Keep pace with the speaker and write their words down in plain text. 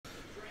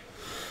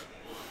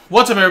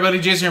What's up, everybody?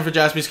 Jason here for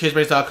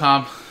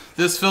jaspyscasebreaks.com.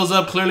 This fills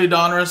up clearly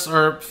Donruss,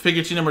 or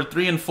figure team number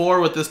 3 and 4,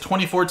 with this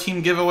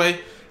 2014 giveaway,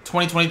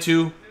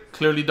 2022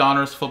 clearly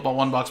Donruss football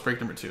 1-box break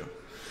number 2.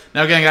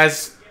 Now again,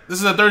 guys, this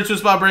is a 32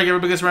 spot break.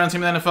 Everybody gets around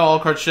team in the NFL, all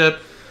card ship.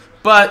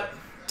 But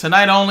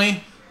tonight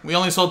only, we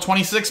only sold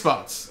 26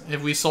 spots.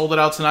 If we sold it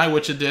out tonight,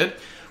 which it did,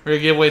 we're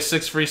gonna give away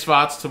 6 free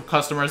spots to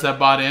customers that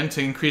bought in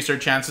to increase their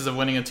chances of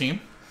winning a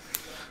team.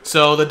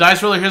 So the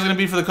dice roller here is gonna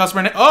be for the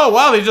customer. Oh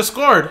wow, they just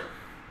scored.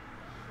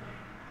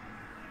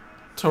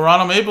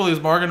 Toronto Maple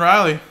Leafs, Morgan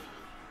Riley.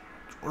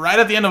 Right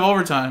at the end of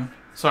overtime.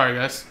 Sorry,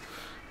 guys.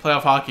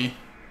 Playoff hockey.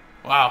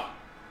 Wow.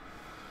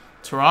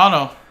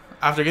 Toronto,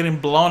 after getting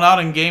blown out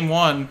in Game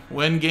 1,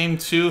 win Game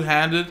 2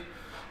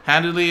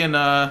 handedly in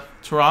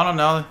Toronto.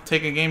 Now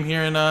take a game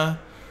here in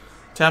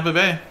Tampa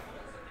Bay.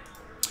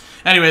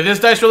 Anyway, this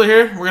dice roller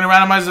here, we're going to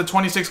randomize the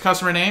 26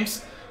 customer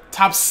names.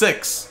 Top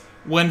 6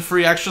 win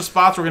free extra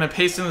spots. We're going to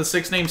paste in the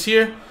 6 names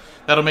here.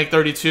 That'll make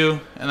 32.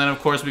 And then, of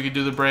course, we could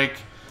do the break.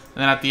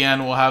 And then at the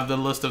end, we'll have the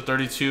list of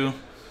 32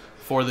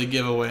 for the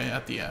giveaway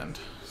at the end.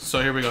 So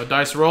here we go.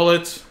 Dice roll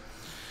it.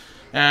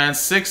 And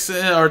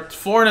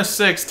 4 and a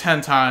 6,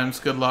 10 times.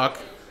 Good luck.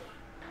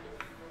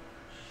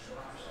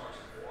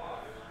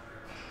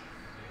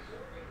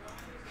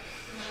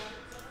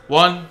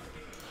 One,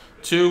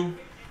 2,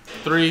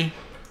 3,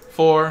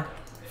 4,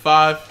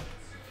 5,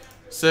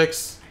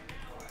 6,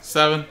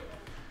 7,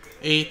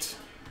 8,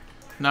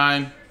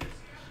 9,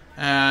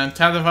 and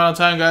 10th and final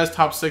time, guys.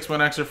 Top 6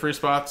 win extra free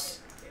spots.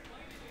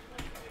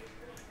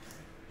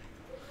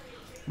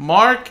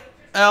 Mark,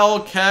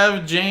 L,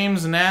 Kev,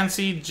 James,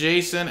 Nancy,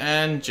 Jason,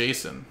 and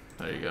Jason.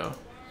 There you go.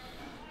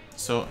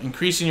 So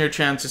increasing your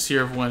chances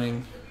here of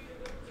winning.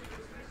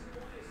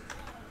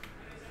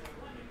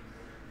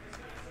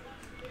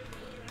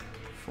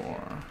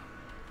 Four,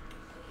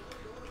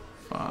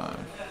 5,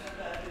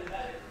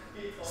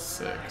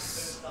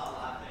 6.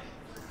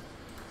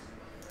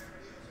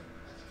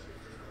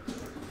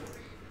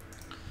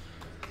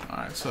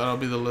 Alright, so that'll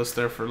be the list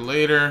there for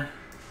later.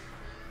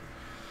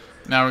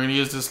 Now we're going to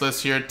use this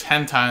list here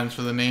 10 times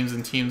for the names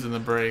and teams in the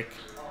break.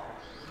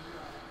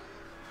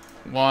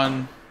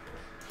 1,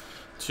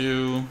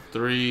 2,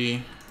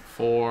 3,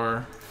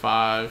 4,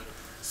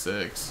 5,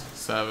 6,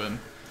 7,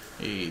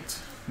 8,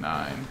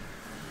 9,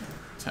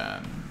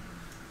 10.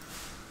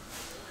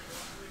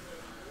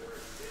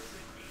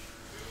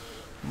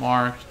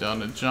 Mark down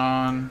to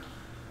John.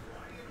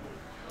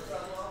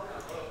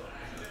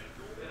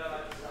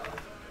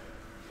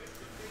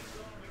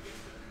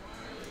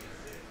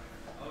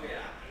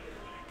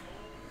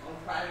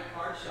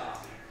 Card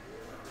shop.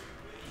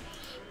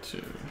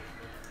 2,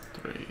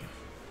 3,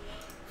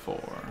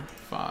 4,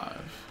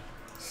 5,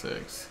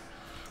 6,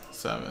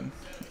 7,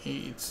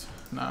 8,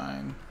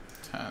 9,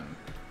 10.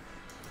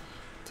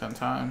 10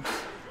 times.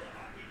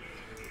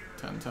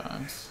 10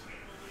 times.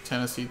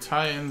 Tennessee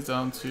Titans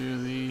down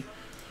to the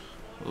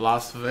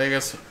Las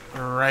Vegas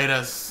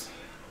Raiders.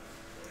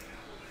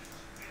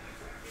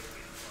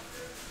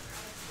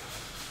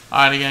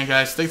 Alright, again,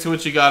 guys, stick to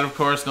what you got, of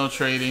course. No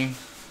trading.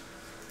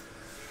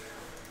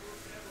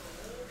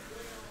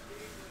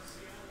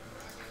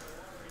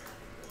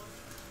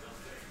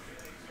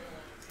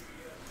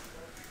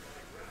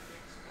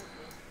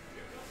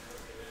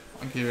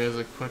 I'll give you guys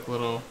a quick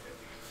little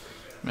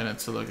minute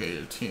to look at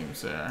your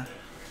teams there.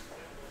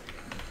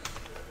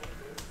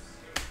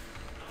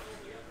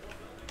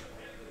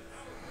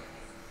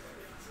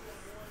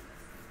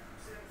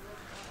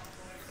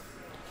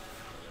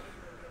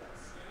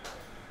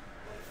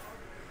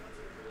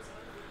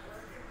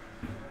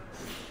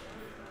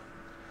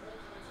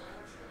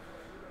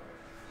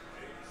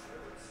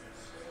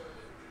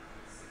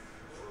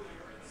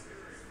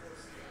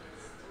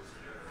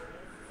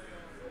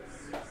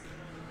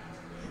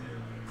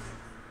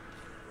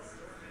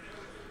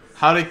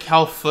 How did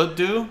Cal Foot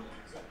do?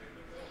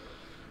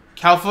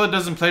 Cal Foot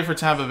doesn't play for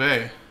Tampa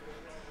Bay.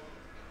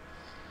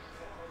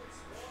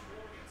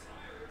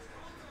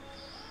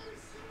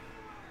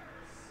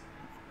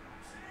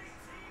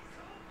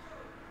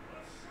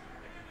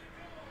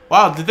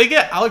 Wow, did they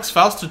get Alex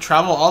Faust to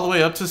travel all the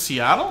way up to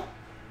Seattle?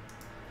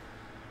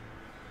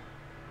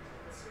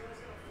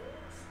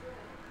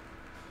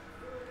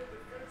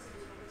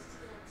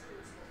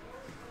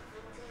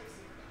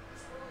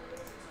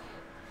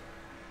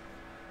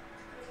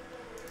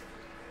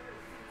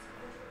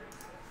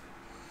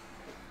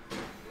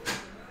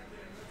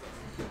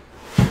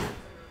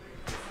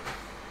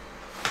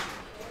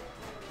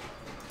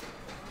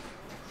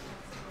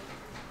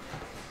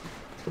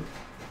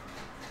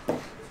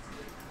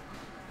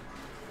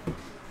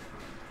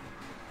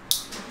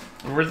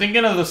 We're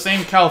thinking of the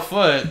same Cal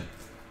Foot.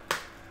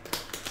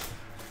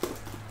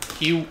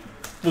 He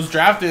was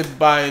drafted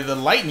by the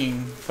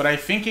Lightning, but I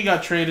think he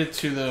got traded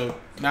to the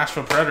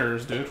Nashville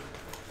Predators, dude.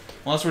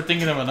 Unless we're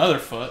thinking of another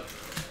Foot.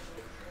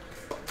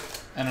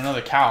 And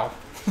another Cal.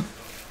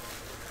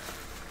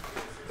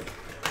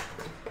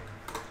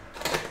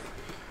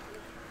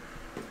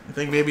 I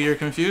think maybe you're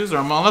confused, or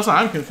unless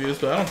I'm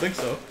confused, but I don't think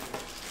so.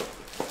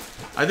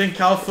 I think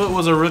Cal Foot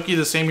was a rookie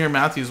the same year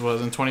Matthews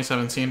was in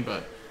 2017,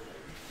 but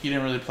he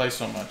didn't really play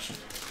so much.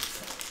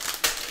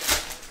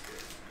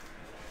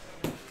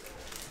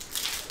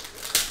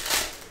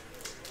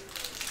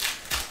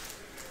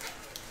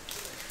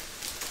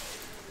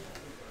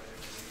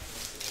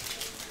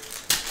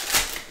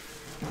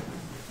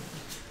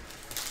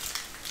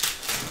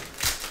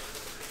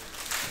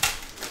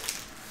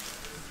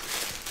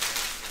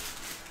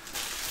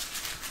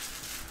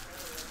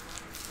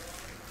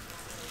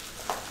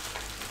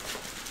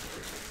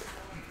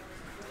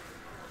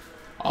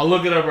 I'll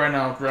look it up right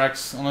now,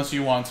 Rex, unless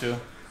you want to.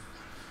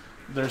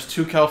 There's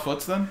 2 Cal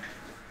Foots then.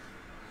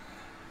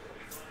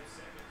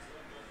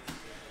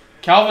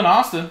 Calvin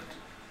Austin.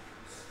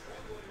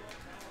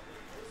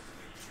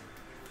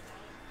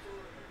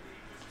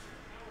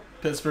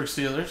 Pittsburgh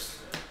Steelers.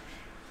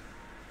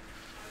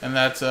 And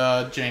that's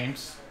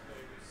James.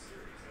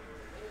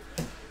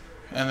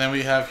 And then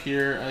we have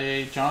here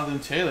a Jonathan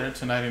Taylor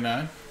to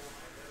 99.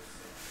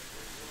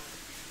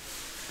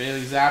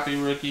 Bailey Zappi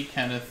rookie,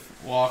 Kenneth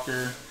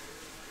Walker.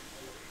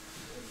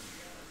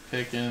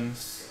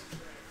 Pickens,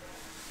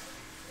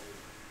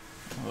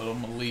 a little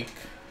Malik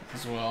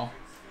as well.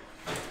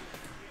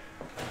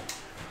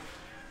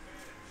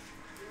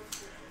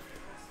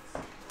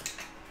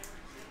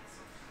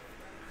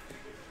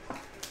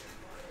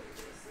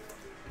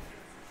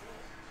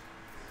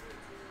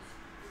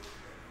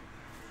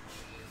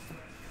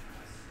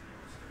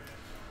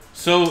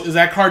 So is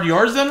that card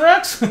yours then,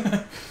 Rex?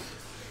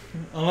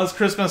 Unless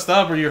Chris messed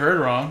up or you heard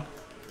wrong.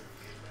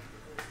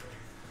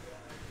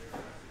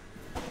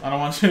 I don't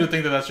want you to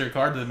think that that's your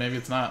card, that maybe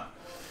it's not.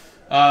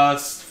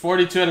 It's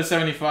 42 out of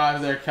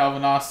 75 there,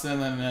 Calvin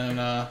Austin, and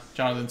then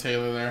Jonathan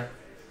Taylor there.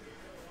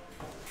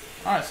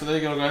 Alright, so there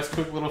you go, guys.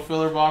 Quick little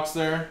filler box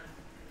there.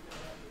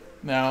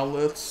 Now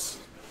let's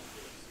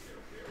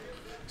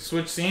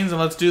switch scenes and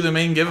let's do the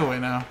main giveaway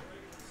now.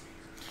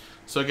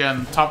 So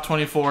again, top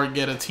 24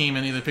 get a team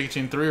and either pick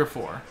between 3 or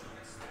 4.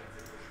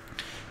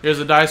 Here's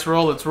a dice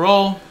roll. Let's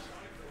roll.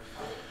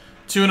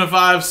 2 and a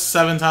 5,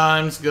 7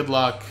 times. Good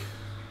luck.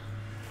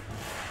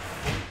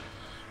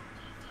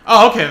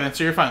 Oh, okay, then,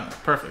 so you're fine.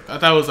 Perfect. I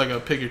thought it was like a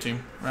pick your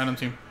team, random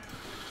team.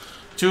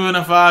 2 and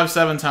a 5,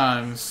 7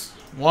 times.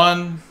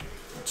 1,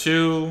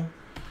 2,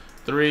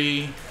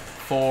 3,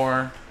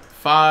 4,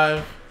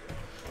 5,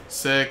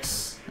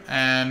 6,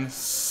 and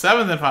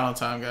 7th and final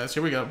time, guys.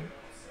 Here we go.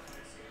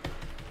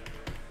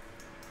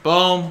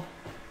 Boom.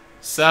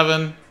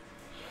 7.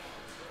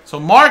 So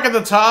Mark at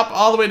the top,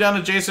 all the way down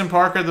to Jason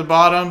Parker at the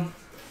bottom.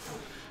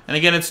 And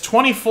again, it's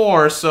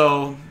 24,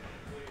 so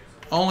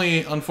only,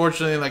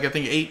 unfortunately, like I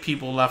think 8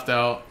 people left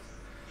out.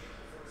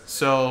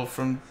 So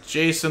from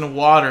Jason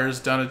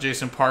Waters down to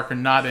Jason Parker,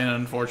 not in,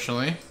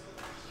 unfortunately.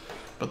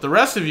 But the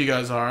rest of you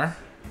guys are.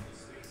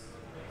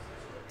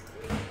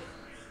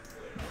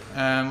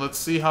 And let's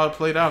see how it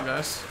played out,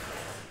 guys.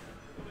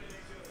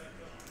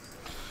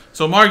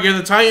 So Mark, you're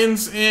the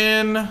Titans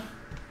in... Oh,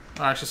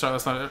 actually, sorry,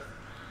 that's not it.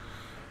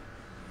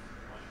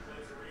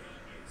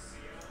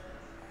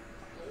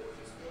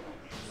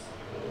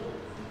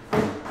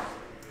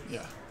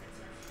 Yeah.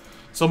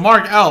 So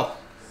Mark L.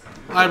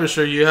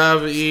 Ibersher, you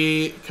have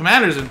the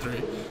Commanders in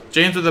 3.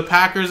 James with the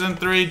Packers in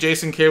 3.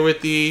 Jason K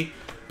with the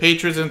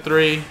Patriots in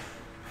 3.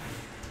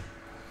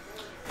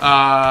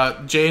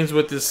 James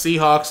with the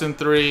Seahawks in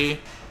 3.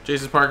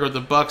 Jason Parker with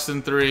the Bucks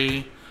in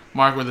 3.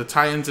 Mark with the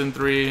Titans in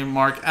 3.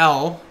 Mark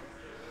L.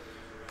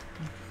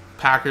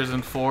 Packers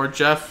in 4.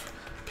 Jeff,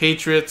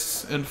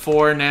 Patriots in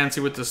 4.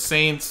 Nancy with the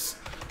Saints.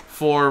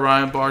 4.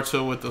 Ryan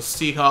Bartow with the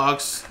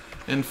Seahawks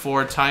in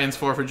 4. Titans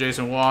 4 for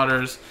Jason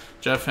Waters.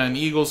 Jeff Henn,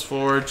 Eagles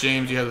 4.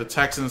 James, you have the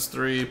Texans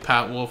 3.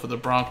 Pat Wolf with the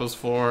Broncos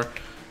 4.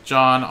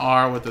 John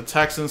R. with the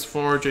Texans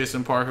 4.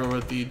 Jason Parker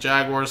with the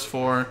Jaguars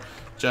 4.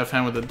 Jeff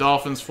Henn with the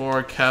Dolphins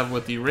 4. Kev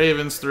with the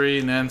Ravens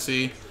 3.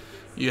 Nancy,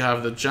 you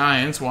have the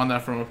Giants. Won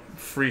that from a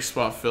free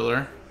spot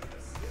filler.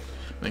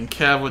 Then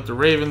Kev with the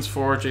Ravens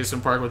 4.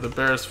 Jason Parker with the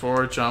Bears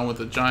 4. John with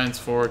the Giants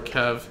 4.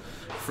 Kev,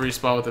 free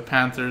spot with the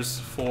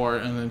Panthers 4.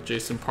 And then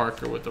Jason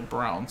Parker with the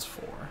Browns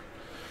 4.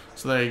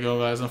 So there you go,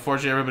 guys.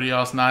 Unfortunately, everybody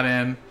else not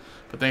in.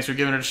 But thanks for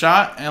giving it a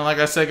shot. And like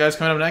I said, guys,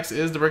 coming up next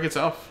is the break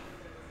itself.